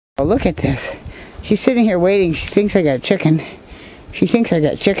Oh, look at this. She's sitting here waiting. She thinks I got chicken. She thinks I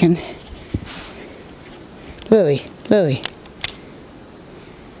got chicken. Lily, Lily.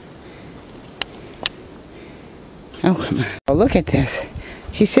 Oh, come on. Oh, look at this.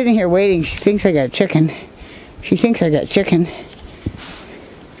 She's sitting here waiting. She thinks I got chicken. She thinks I got chicken.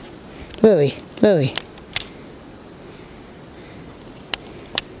 Lily, Lily.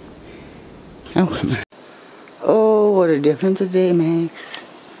 Oh, come on. Oh, what a difference a day makes.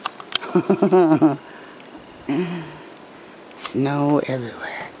 Snow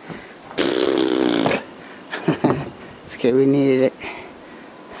everywhere. It's good, we needed it.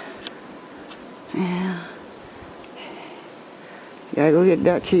 Yeah. Gotta go get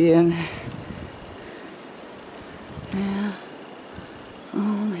Dutchie in. Yeah.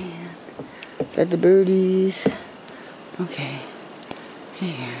 Oh man. Got the birdies. Okay.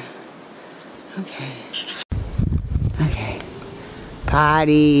 Yeah. Okay. Okay.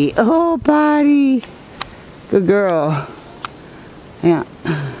 Potty. Oh, potty. Good girl. Yeah.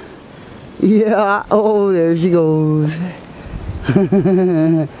 Yeah. Oh, there she goes.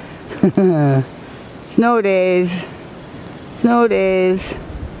 Snow days. Snow days.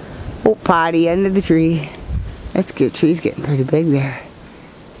 Oh, potty under the tree. That's good. Tree's getting pretty big there.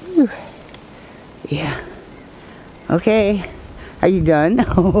 Whew. Yeah. Okay. Are you done?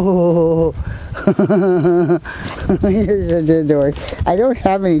 Oh. Here's the door. I don't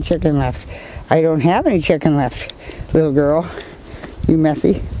have any chicken left. I don't have any chicken left, little girl. You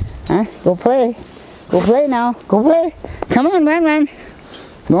messy. Huh? Go play. Go play now. Go play. Come on, run, run.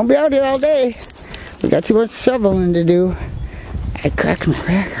 You won't be out here all day. We got too much shoveling to do. I cracked my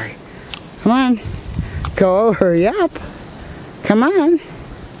record. Come on. Go, hurry up. Come on.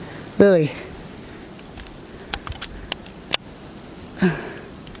 Lily.